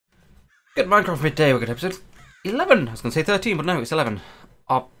Good Minecraft midday. We're going to episode 11. I was going to say 13, but no, it's 11.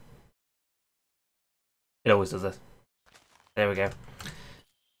 Oh, it always does this. There we go.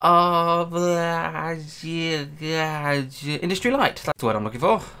 Oh, Industry Lite. That's the word I'm looking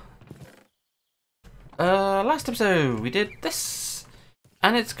for. Last episode we did this,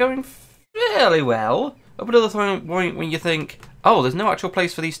 and it's going fairly well. Up until the point when you think, oh, there's no actual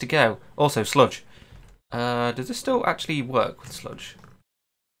place for these to go. Also, sludge. Does this still actually work with sludge?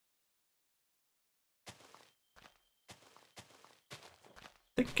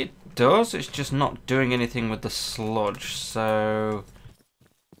 I think it does, it's just not doing anything with the sludge, so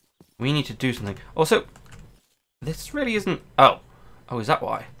we need to do something. Also, this really isn't... Oh, is that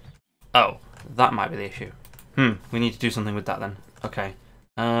why? Oh, that might be the issue. We need to do something with that then. Okay.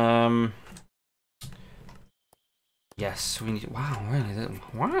 Yes, we need... Wow, really?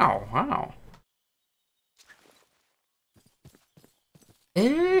 Wow.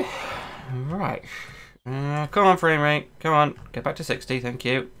 Right. Come on, frame rate. Come on. Get back to 60. Thank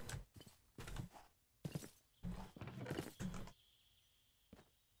you.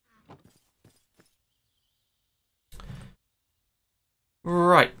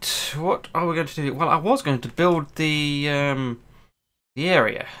 Right. What are we going to do? Well, I was going to build the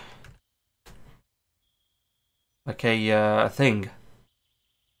area. Like a thing.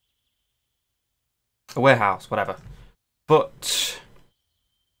 A warehouse, whatever. But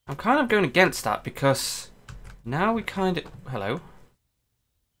I'm kind of going against that because now we kind of... Hello?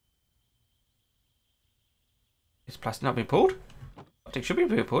 Is plastic not being pulled? It should be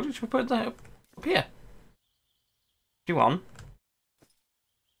being pulled. It should be put that up here. Do you want?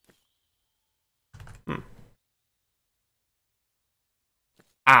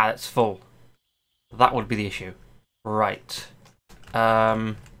 Ah, that's full. That would be the issue. Right.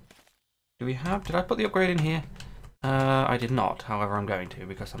 Do we have... Did I put the upgrade in here? I did not. However, I'm going to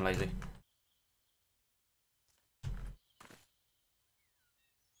because I'm lazy.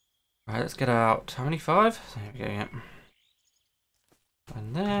 Right, let's get out. How many? 5? There we go, yeah.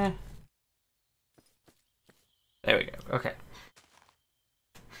 And there. There we go. Okay.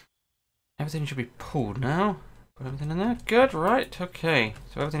 Everything should be pulled now. Put everything in there. Good, right. Okay.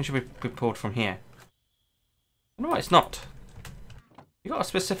 So everything should be pulled from here. No, it's not. You got a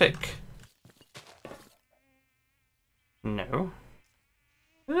specific... No.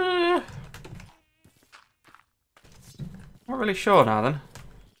 Not really sure now then.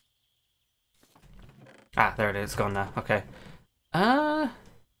 Ah, there it is. It's gone now. Okay. Are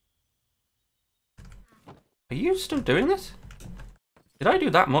you still doing this? Did I do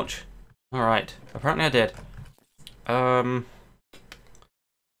that much? Alright. Apparently I did. You're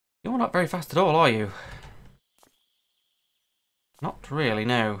not very fast at all, are you? Not really,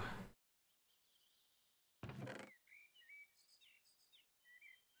 no.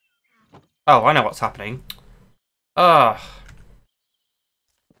 Oh, I know what's happening.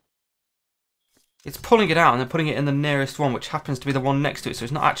 It's pulling it out and then putting it in the nearest one, which happens to be the one next to it, so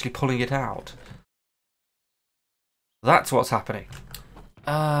it's not actually pulling it out. That's what's happening.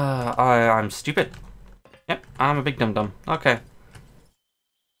 I'm stupid. Yep, I'm a big dum-dum. Okay.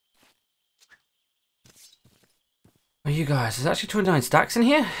 Well, you guys, there's actually 29 stacks in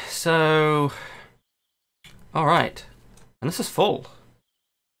here, so... Alright. And this is full.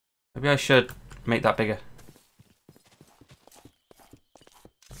 Maybe I should make that bigger.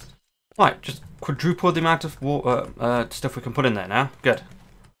 Right, just quadruple the amount of stuff we can put in there now. Good.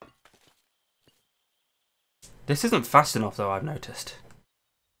 This isn't fast enough, though, I've noticed.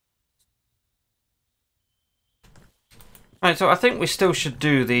 Right, so I think we still should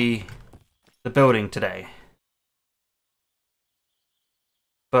do the building today.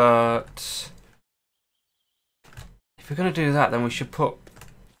 But if we're going to do that, then we should put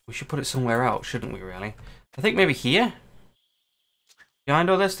it somewhere else, shouldn't we, really? I think maybe here? Behind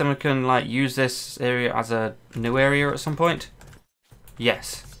all this, then we can like use this area as a new area at some point.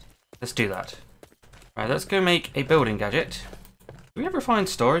 Yes, let's do that. Right, let's go make a building gadget. Do we have refined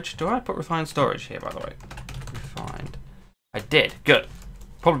storage? Do I put refined storage here, by the way? Refined. I did. Good.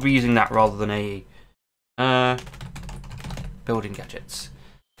 Probably be using that rather than a building gadgets.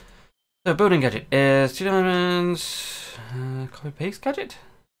 So building gadget is 2 diamonds. Copy paste gadget.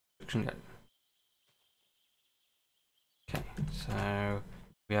 Gadget. Okay, so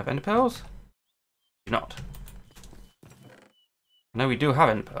we have ender pearls? Do not. No, we do have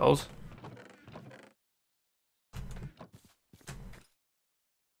ender pearls.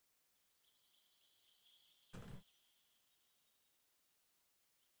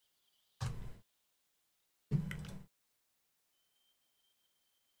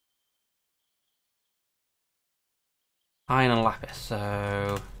 Iron and lapis,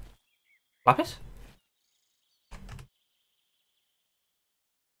 so Lapis?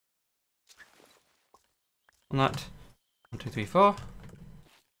 On that. 1, 2, 3, 4.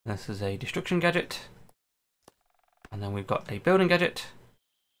 This is a destruction gadget. And then we've got a building gadget.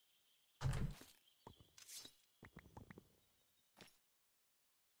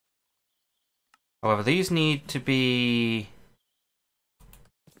 However, these need to be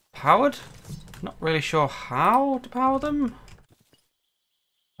powered. Not really sure how to power them.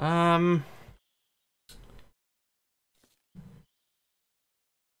 I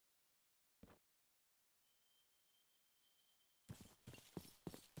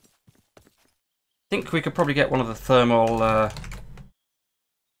think we could probably get one of the thermal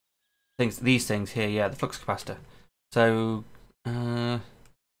things. These things here, yeah, the flux capacitor. So, why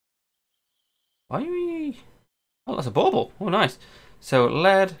are we? Oh, that's a bauble. Oh, nice. So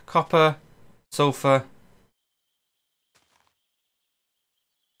lead, copper, sulfur,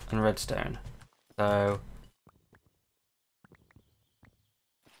 and redstone. So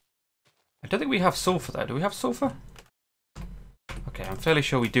I don't think we have sulfur though. Do we have sulfur? Okay, I'm fairly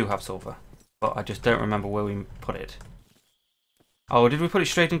sure we do have sulfur, but I just don't remember where we put it. Oh, did we put it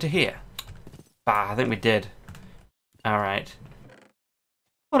straight into here? Ah, I think we did. All right.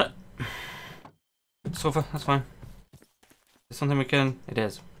 What? Sulfur, that's fine. Is something we can? It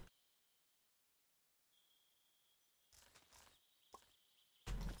is.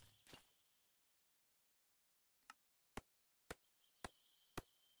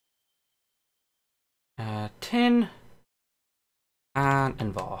 Tin and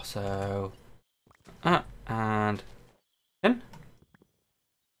invar. So and tin.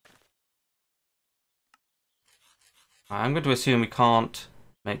 I'm going to assume we can't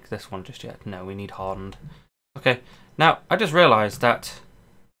make this one just yet. No, we need hardened. Okay. Now I just realised that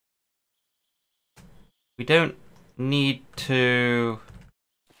we don't need to.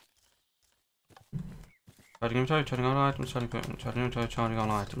 Charging inventory, charging on items, charging equipment, charging inventory, charging on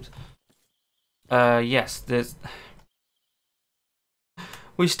items. Yes, there's.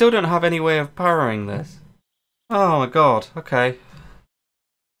 We still don't have any way of powering this. Oh my god, okay.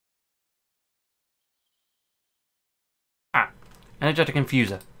 Energetic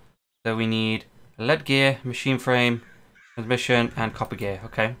infuser. So we need a lead gear, machine frame, transmission, and copper gear,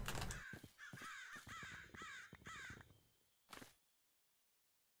 okay.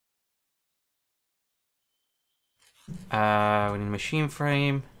 We need a machine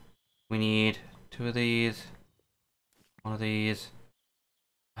frame. We need 2 of these. 1 of these.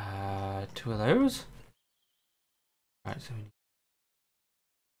 2 of those. Right, so we need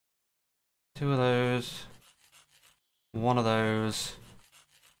 2 of those. 1 of those.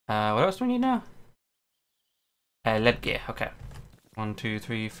 What else do we need now? Lead gear, okay. 1, 2,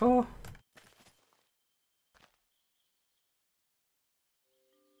 3, 4.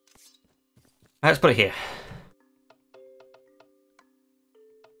 Let's put it here.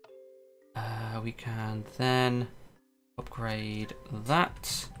 We can then upgrade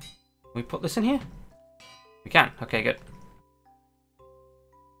that. Can we put this in here? We can. Okay, good.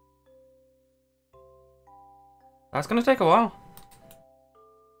 That's going to take a while.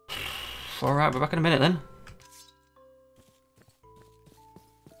 Alright, we're back in a minute then.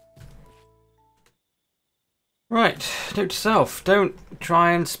 Right, note to self, don't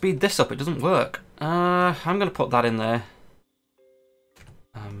try and speed this up, it doesn't work. I'm going to put that in there.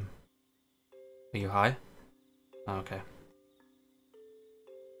 Are you high? Oh, okay.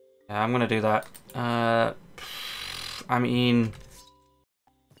 Yeah, I'm going to do that. I mean,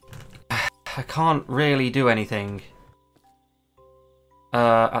 I can't really do anything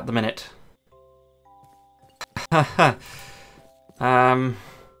at the minute. You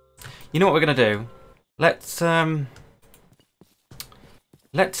know what we're going to do? Let's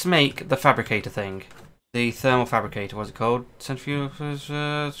make the fabricator thing. The thermal fabricator, what's it called? Centrifuge,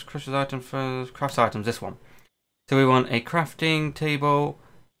 crushes items, crafts items, this one. So we want a crafting table.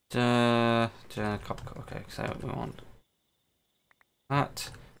 Okay, so we want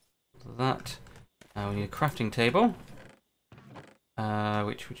that. We need a crafting table.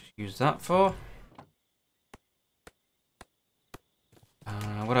 Which we just use that for.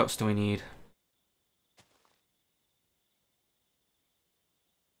 What else do we need?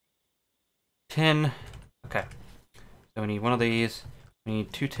 Tin. Okay. So we need 1 of these. We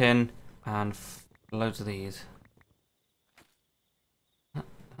need 2 tin and loads of these. I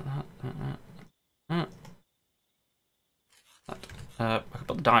can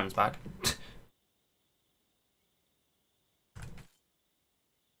put the diamonds back.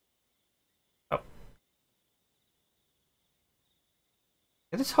 Oh.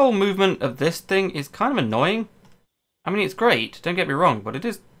 This whole movement of this thing is kind of annoying. I mean, it's great, don't get me wrong, but it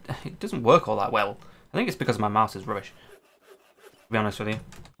is it doesn't work all that well. I think it's because my mouse is rubbish, to be honest with you.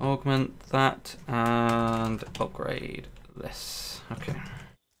 Augment that and upgrade this. Okay.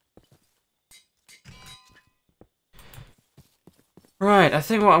 Right, I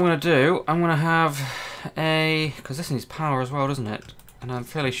think what I'm going to do, I'm going to have a... because this needs power as well, doesn't it? And I'm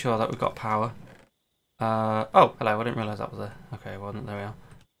fairly sure that we've got power. Oh, hello, I didn't realise that was there. Okay, well, there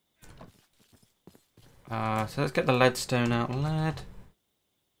we are. So let's get the lead stone out. Lead.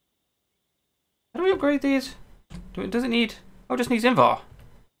 How do we upgrade these? Does it need... oh, it just needs Invar.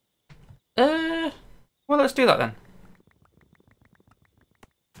 Well, let's do that then.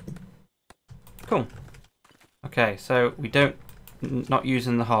 Cool. Okay, so we don't... not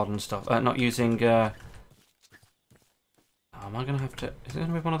using the hardened stuff. Not using... oh, am I going to have to... is it going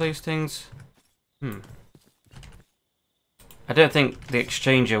to be one of those things? I don't think the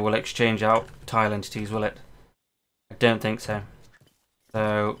exchanger will exchange out tile entities, will it? I don't think so.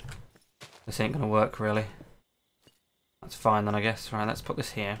 So, this ain't going to work, really. That's fine then, I guess. Right, let's put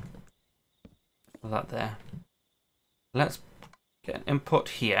this here. Put that there. Let's get an input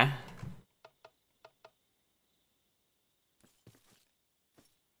here.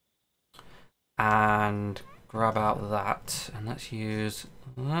 And grab out that. And let's use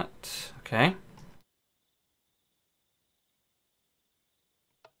that. Okay.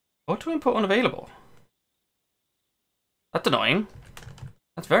 Auto input unavailable. That's annoying.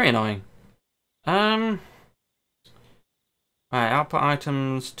 That's very annoying. Right, output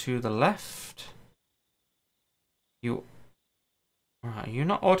items to the left. Right, are you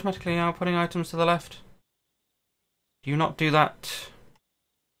not automatically outputting items to the left? Do you not do that?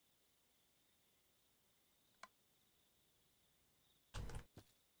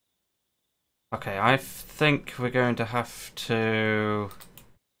 Okay, I think we're going to have to...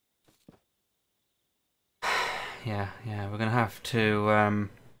 yeah, we're going to have to...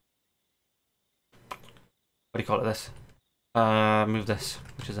 what do you call it, this? Move this,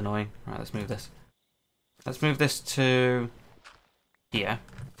 which is annoying. Right, let's move this. Let's move this to here.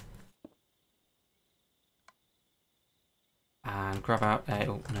 And grab out a...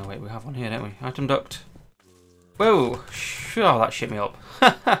 oh, no, wait, we have one here, don't we? Item duct. Whoa! Oh, that shit me up.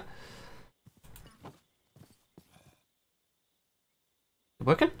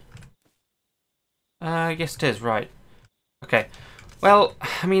 Working? Yes it is, right. Okay. Well,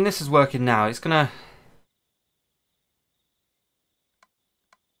 I mean, this is working now. It's gonna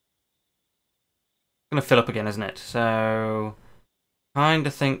fill up again, isn't it? So, kind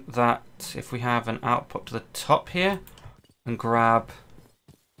of think that if we have an output to the top here and grab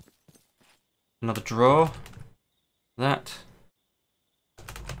another drawer, that.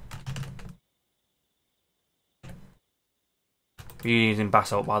 We're using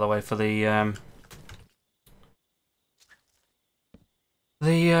basalt, by the way, for the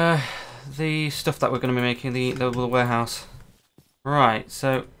stuff that we're going to be making, the warehouse. Right,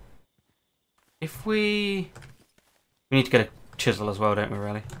 so if we need to get a chisel as well, don't we,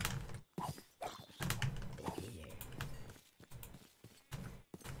 really?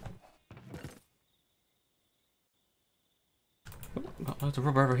 Oh, got loads of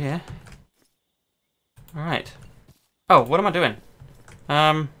rubber over here. Alright. Oh, what am I doing?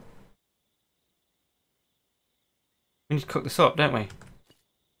 We need to cook this up, don't we?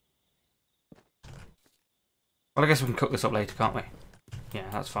 Well, I guess we can cook this up later, can't we? Yeah,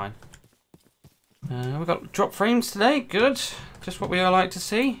 that's fine. We've got drop frames today. Good. Just what we all like to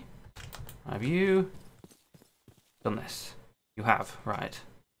see. Have you done this? You have. Right.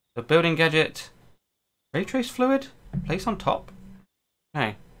 The building gadget. Ray trace fluid. Place on top.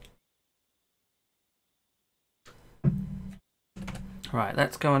 Okay. Right,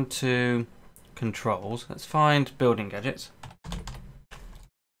 let's go into controls. Let's find building gadgets.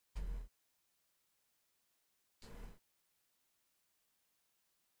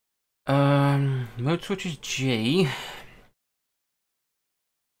 Mode switch is G.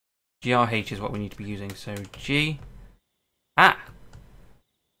 GRH is what we need to be using. So G. Ah!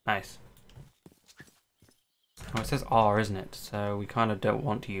 Nice. Oh, it says R, isn't it? So we kind of don't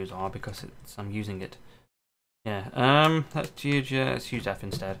want to use R because I'm using it. Yeah, let's use F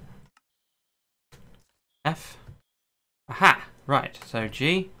instead. F. Aha! Right, so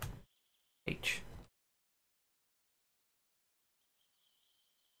G, H.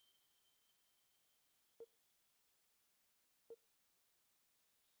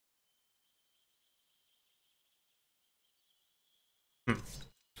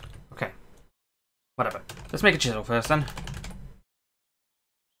 Okay. Whatever. Let's make a chisel first then.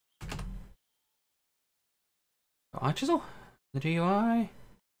 Got chisel? The GUI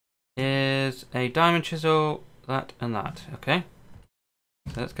is a diamond chisel, that and that. Okay.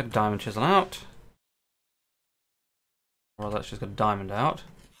 So let's get a diamond chisel out. Or let's just get a diamond out.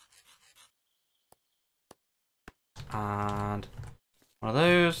 And one of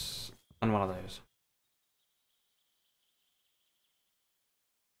those, and one of those.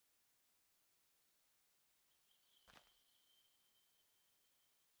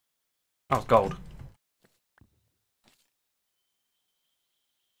 Oh, it's gold.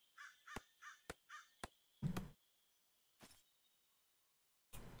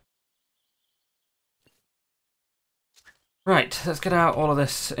 Right, let's get out all of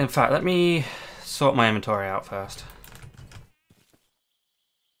this. In fact, let me sort my inventory out first.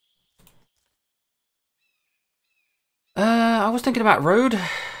 I was thinking about road.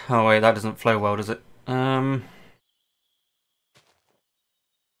 Oh wait, that doesn't flow well, does it? Oh,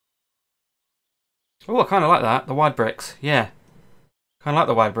 I kind of like that. The wide bricks. Yeah. Kind of like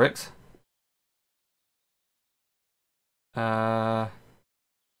the wide bricks. I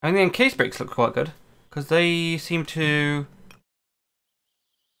mean, the encased bricks look quite good. Because they seem to...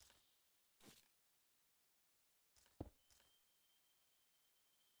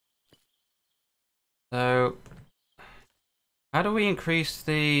 So... How do we increase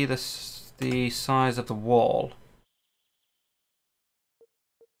the size of the wall?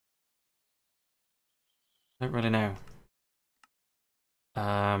 I don't really know.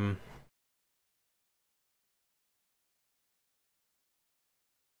 I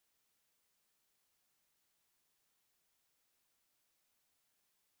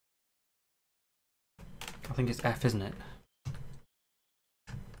think it's F, isn't it?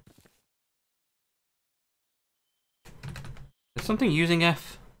 Is something using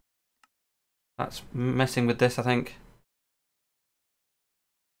F? That's messing with this, I think.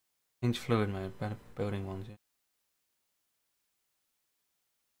 Change fluid mode, better building ones, yeah.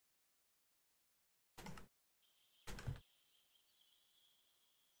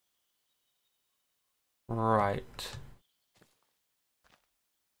 Right.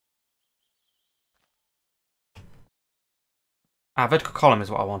 Ah, vertical column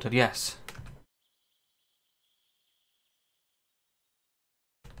is what I wanted, yes.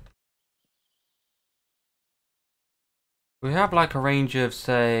 We have like a range of,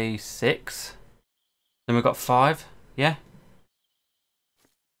 say, 6. Then we've got 5. Yeah?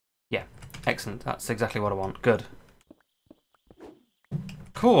 Yeah. Excellent. That's exactly what I want. Good.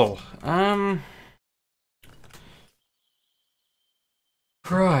 Cool.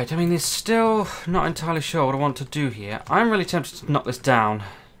 Right, I mean, it's still not entirely sure what I want to do here. I'm really tempted to knock this down.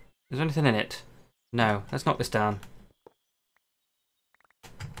 Is there anything in it? No. Let's knock this down.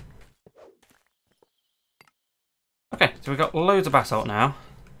 Okay, so we've got loads of basalt now.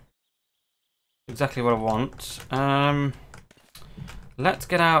 Exactly what I want. Let's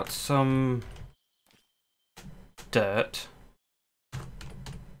get out some dirt.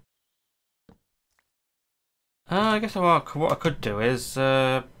 I guess what I could do is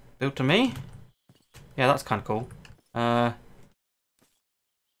build to me. Yeah, that's kind of cool.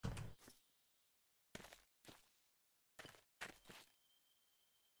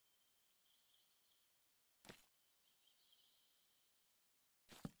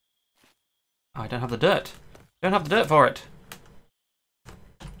 I don't have the dirt. Don't have the dirt for it.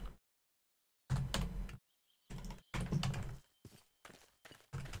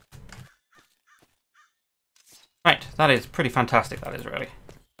 Right, that is pretty fantastic, that is really.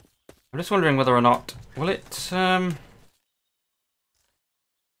 I'm just wondering whether or not... Will it...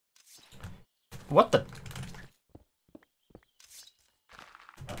 What the...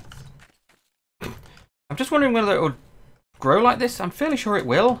 I'm just wondering whether it will grow like this. I'm fairly sure it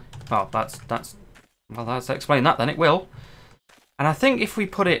will. Well, let's explain that then. It will. And I think if we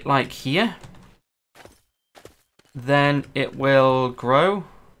put it like here, then it will grow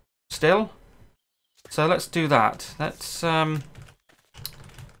still. So let's do that. Let's let's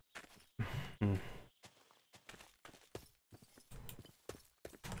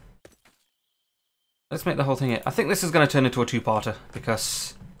make the whole thing. I think this is going to turn into a two-parter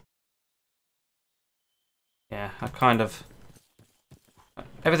because, yeah, I kind of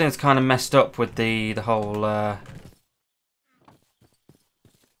everything's kind of messed up with the whole what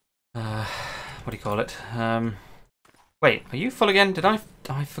do you call it? Wait, are you full again? Did I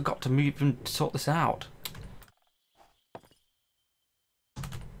forgot to move and sort this out?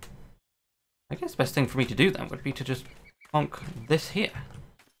 I guess the best thing for me to do then would be to just plonk this here.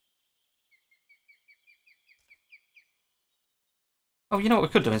 Oh, you know what we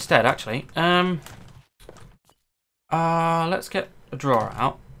could do instead, actually? Let's get a drawer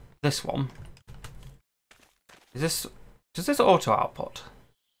out. This one. Does this auto output?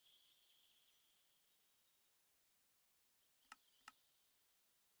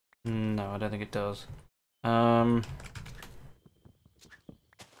 No, I don't think it does. Okay,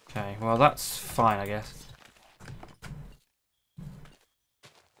 well that's fine, I guess.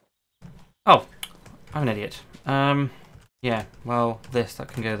 Oh, I'm an idiot. Yeah, well, that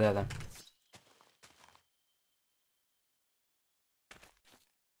can go there then.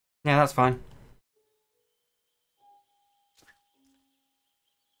 Yeah, that's fine.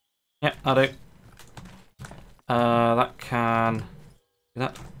 Yeah, I'll do. That can do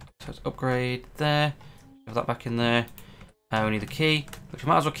that. So let's upgrade there. Have that back in there. We need the key, which we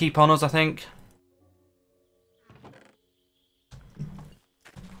might as well keep on us, I think.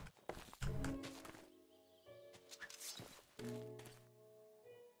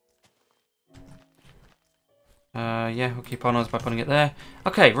 Yeah, we'll keep on us by putting it there.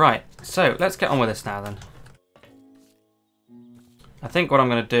 Okay, right. So let's get on with this now then. I think what I'm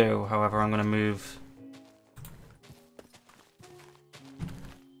going to do, however, I'm going to move.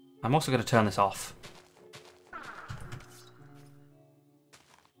 I'm also going to turn this off.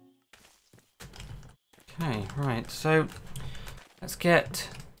 Okay, right. So let's get.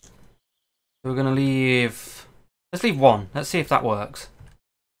 We're going to leave. Let's leave one. Let's see if that works.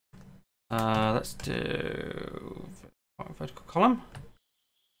 Let's do vertical column.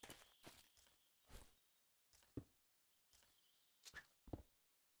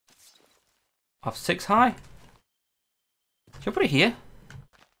 Of 6 high. Should I put it here?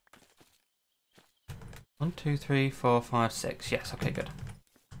 1, 2, 3, 4, 5, 6. Yes. Okay. Good.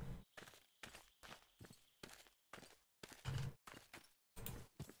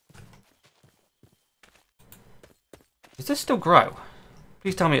 Does this still grow?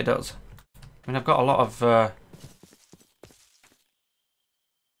 Please tell me it does. I mean, I've got a lot of.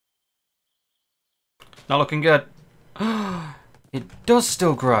 Not looking good. It does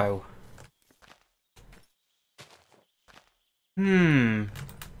still grow. Hmm.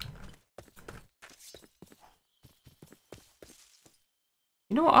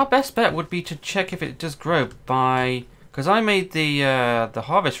 You know what? Our best bet would be to check if it does grow by, because I made the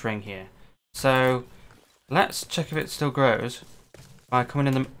harvest ring here. So let's check if it still grows by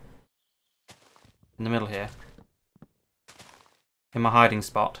coming in the middle here, in my hiding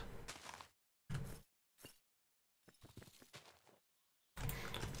spot.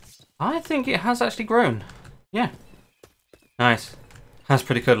 I think it has actually grown. Yeah. Nice. That's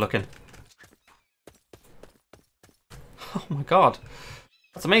pretty good looking. Oh my god.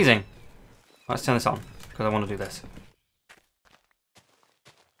 That's amazing. Let's turn this on, because I want to do this.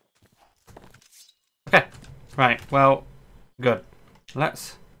 Okay. Right, well, good.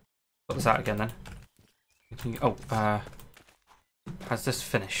 Let's put this out again then. Oh, has this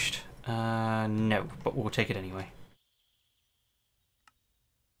finished? No, but we'll take it anyway.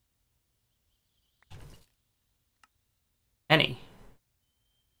 Any?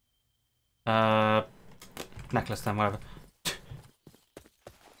 Necklace then, whatever.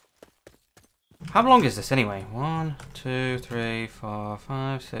 How long is this anyway? 1, 2, 3, 4,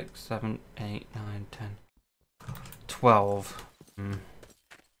 5, 6, 7, 8, 9, 10, 12. Yeah,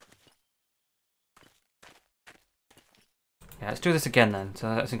 let's do this again then.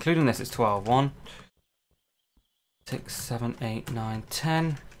 So that's including this, it's 12. 1, 6, 7, 8, 9,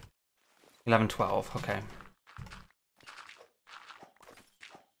 10, 11, 12. Okay.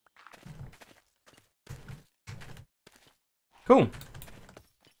 Cool.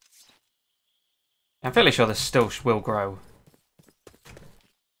 I'm fairly sure this still will grow.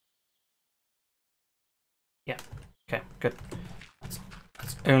 Yeah. Okay, good. That's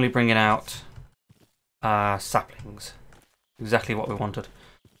only bringing out saplings. Exactly what we wanted.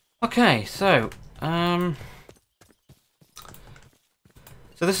 Okay, so so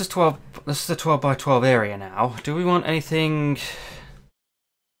this is 12. This is a 12 by 12 area now. Do we want anything?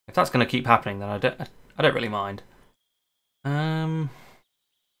 If that's going to keep happening, then I don't really mind.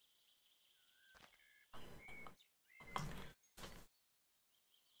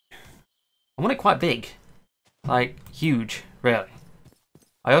 I want it quite big, like huge, really.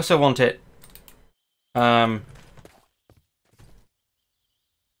 I also want it. Yeah,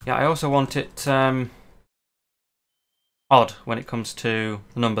 I also want it odd when it comes to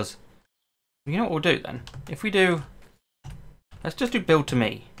the numbers. You know what we'll do then? If we do, let's just do build to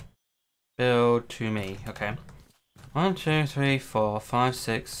me. Build to me. Okay. 1, 2, 3, 4, 5,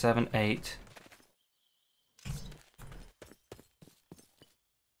 6, 7, 8.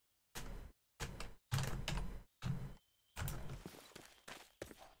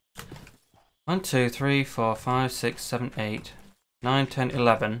 One, 2, 3, 4, 5, 6, 7, 8, 9, 10,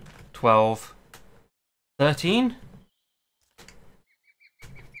 11, 12, 13.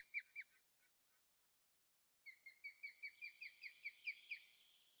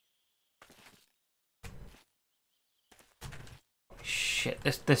 shit.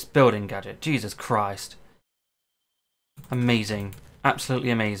 This building gadget. Jesus Christ. Amazing. Absolutely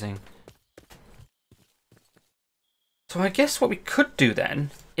amazing. So I guess what we could do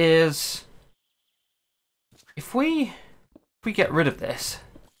then is if we get rid of this.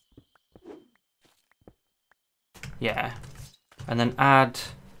 Yeah. And then add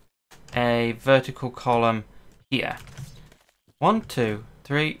a vertical column here. 1, 2,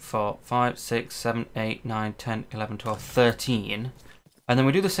 3, 4, 5, 6, 7, 8, 9, 10, 11, 12, 13. And then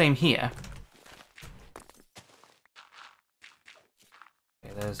we do the same here.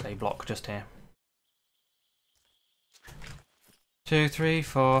 Okay, there's a block just here. 2, 3,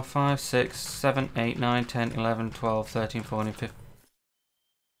 4, 5, 6, 7, 8, 9, 10, 11, 12, 13, 14, 15.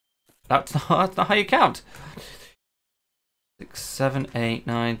 That's not how you count. 6, 7, 8,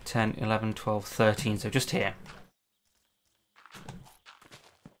 9, 10, 11, 12, 13. So just here.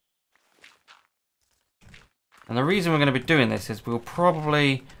 And the reason we're going to be doing this is we'll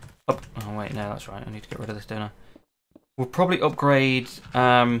probably... Oh wait, no, that's right. I need to get rid of this, don't I? We'll probably upgrade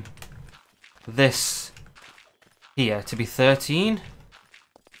this here to be 13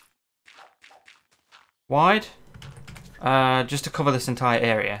 wide. Just to cover this entire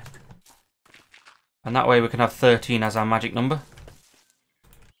area. And that way we can have 13 as our magic number.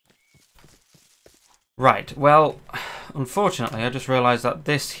 Right, well, unfortunately I just realised that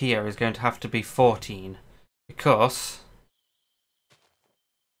this here is going to have to be 14. Because...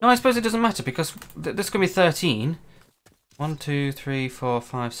 No, I suppose it doesn't matter because this could be 13. 1, 2, 3, 4,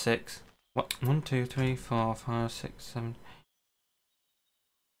 5, 6. What? 1, 2, 3, 4, 5, 6, 7.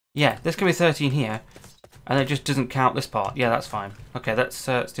 Yeah, this can be 13 here. And it just doesn't count this part. Yeah, that's fine. Okay, let's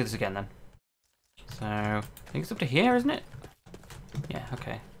do this again then. So, I think it's up to here, isn't it? Yeah,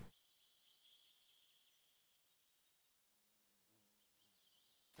 okay.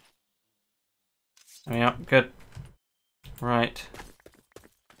 Yeah, good. Right.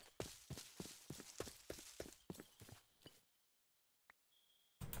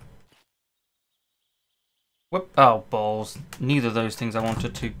 Whoop. Oh, balls. Neither of those things I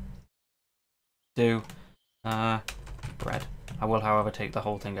wanted to do. Bread. I will, however, take the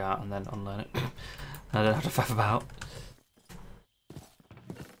whole thing out and then unlearn it. I don't have to faff about.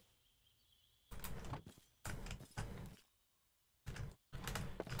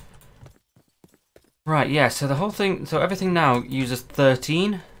 Right, yeah, so the whole thing, so everything now uses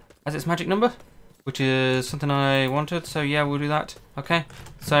 13 as its magic number, which is something I wanted, so yeah, we'll do that. Okay,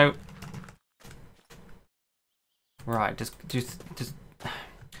 so... Right,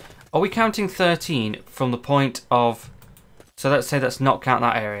 are we counting 13 from the point of... So let's say let's not count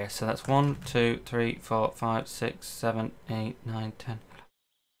that area. So that's 1, 2, 3, 4, 5, 6, 7, 8, 9, 10.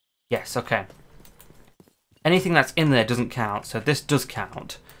 Yes, okay. Anything that's in there doesn't count, so this does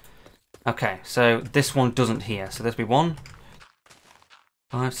count. Okay, so this one doesn't here. So there's be 1,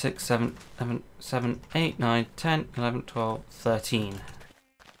 5, 6, 7, 8, 9, 10, 11, 12, 13.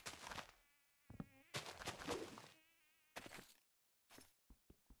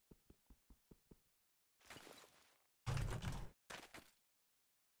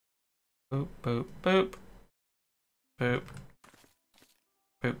 Boop, boop, boop. Boop.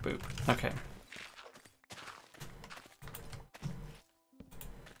 Boop, boop. Okay.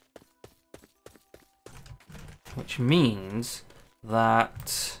 Which means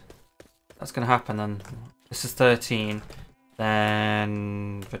that that's going to happen then. This is 13.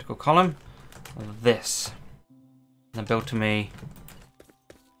 Then vertical column. This. And then build to me.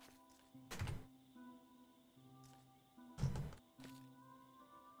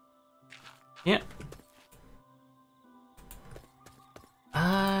 Yeah.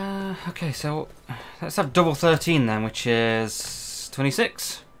 Okay, so let's have double 13 then, which is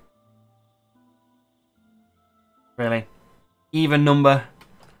 26. Really? Even number.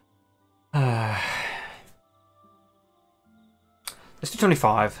 Let's do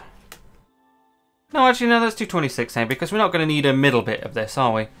 25. No, actually, no, let's do 26 then, because we're not going to need a middle bit of this,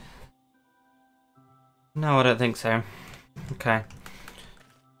 are we? No, I don't think so. Okay.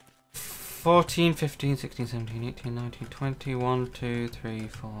 14, 15, 16, 17, 18, 19, 20, 1, 2, 3,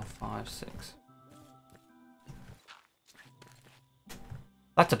 4, 5, 6.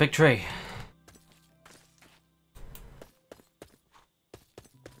 That's a big tree.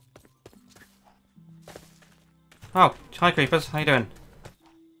 Oh, hi creepers, how you doing?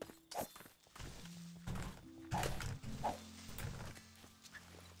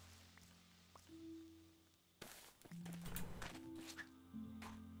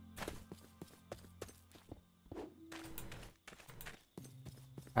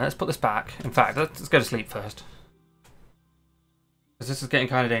 Let's put this back. In fact, let's go to sleep first. Because this is getting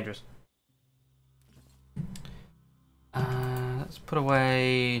kind of dangerous. Let's put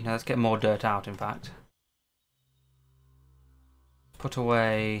away... No, let's get more dirt out, in fact. Put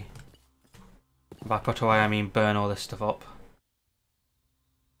away... By put away, I mean burn all this stuff up.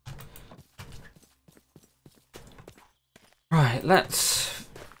 Right, let's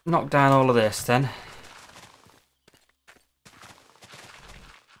knock down all of this then.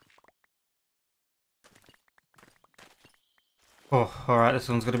 Oh, alright, this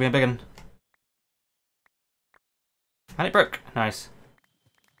one's going to be a big one. And it broke. Nice.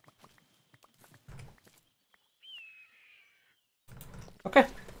 Okay.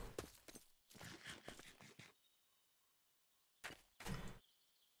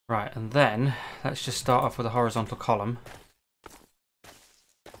 Right, and then let's just start off with a horizontal column.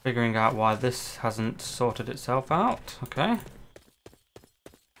 Figuring out why this hasn't sorted itself out. Okay.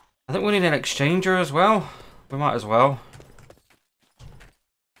 I think we need an exchanger as well. We might as well.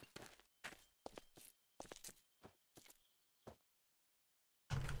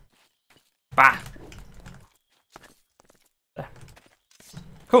 Bah! There.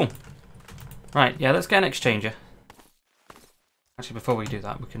 Cool. Right, yeah, let's get an exchanger. Actually, before we do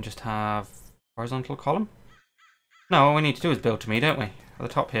that, we can just have horizontal column. No, all we need to do is build to me, don't we? At the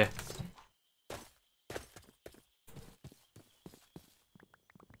top here.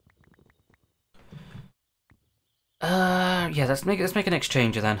 Yeah, let's make an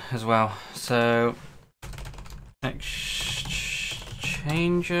exchanger then as well. So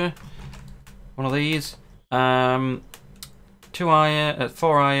exchanger, one of these. 2 iron,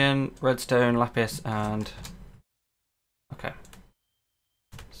 4 iron, redstone, lapis, and okay.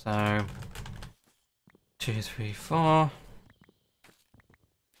 So 2, 3, 4,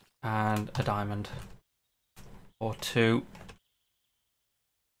 and a diamond, or 2.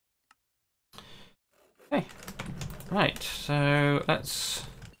 Okay. Right, so let's...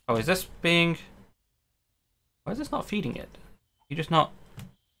 Oh, is this being... Why is this not feeding it? You just not...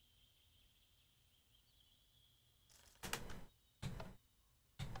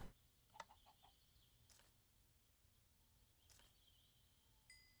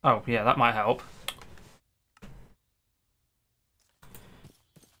 Oh, yeah, that might help.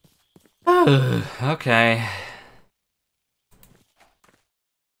 Okay.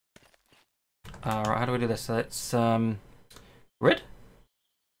 Alright, how do we do this? So it's grid?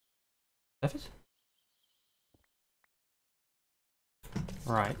 Surface?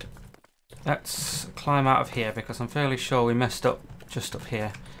 Right. Let's climb out of here because I'm fairly sure we messed up just up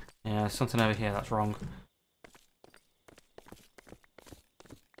here. Yeah, there's something over here that's wrong.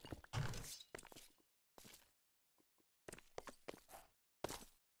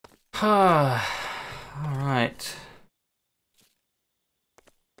 Alright.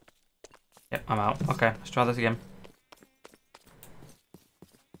 Yep, I'm out. Okay, let's try this again.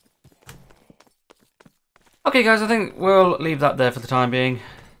 Okay guys, I think we'll leave that there for the time being.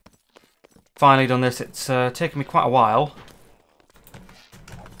 Finally done this. It's taken me quite a while.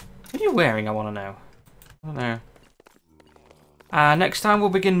 What are you wearing, I want to know? I don't know. Next time we'll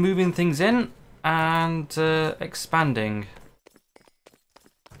begin moving things in and expanding.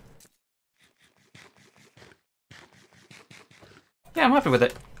 Yeah, I'm happy with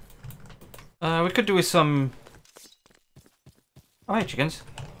it. We could do with some... Oh, hey, chickens.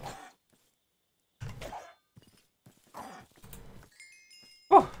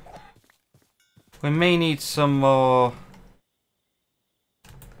 Oh! We may need some more...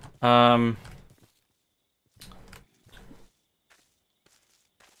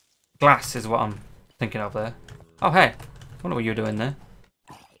 glass is what I'm thinking of there. Oh, hey. I wonder what you're doing there.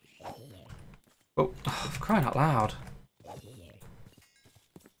 Oh, for crying out loud.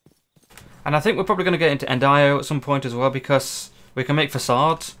 And I think we're probably going to get into Endio at some point as well because we can make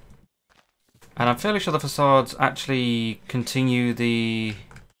facades. And I'm fairly sure the facades actually continue the...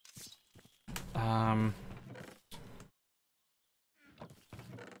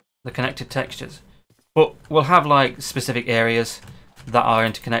 the connected textures. But we'll have like specific areas that are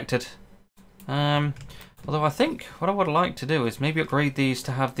interconnected. Although I think what I would like to do is maybe upgrade these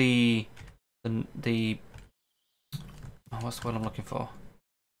to have the oh, what's the word I'm looking for?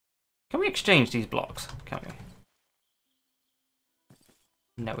 Can we exchange these blocks? Can we?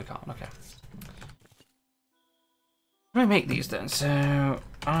 No, we can't. Okay. Let me make these then. So,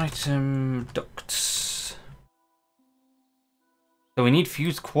 item ducts. So we need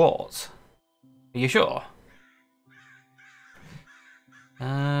fused quartz. Are you sure?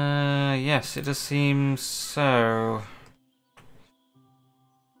 Yes, it does seem so.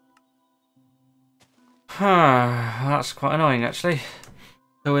 That's quite annoying actually.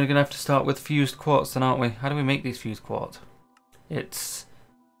 So we're going to have to start with fused quartz then, aren't we? How do we make these fused quartz? I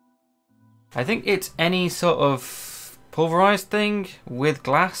think it's any sort of pulverized thing with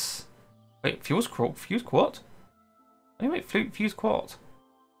glass. Wait, fused quartz? Wait, fused quartz.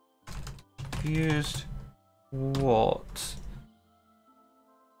 Fused quartz.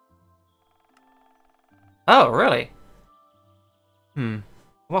 Oh, really?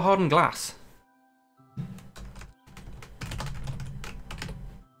 What hardened glass?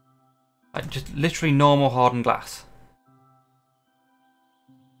 Like just literally normal hardened glass.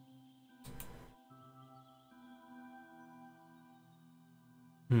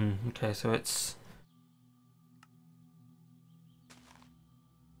 Okay, so it's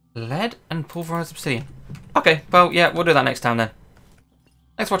lead and pulverized obsidian. Okay, well, yeah, we'll do that next time then.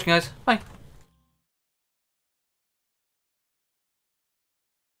 Thanks for watching, guys. Bye.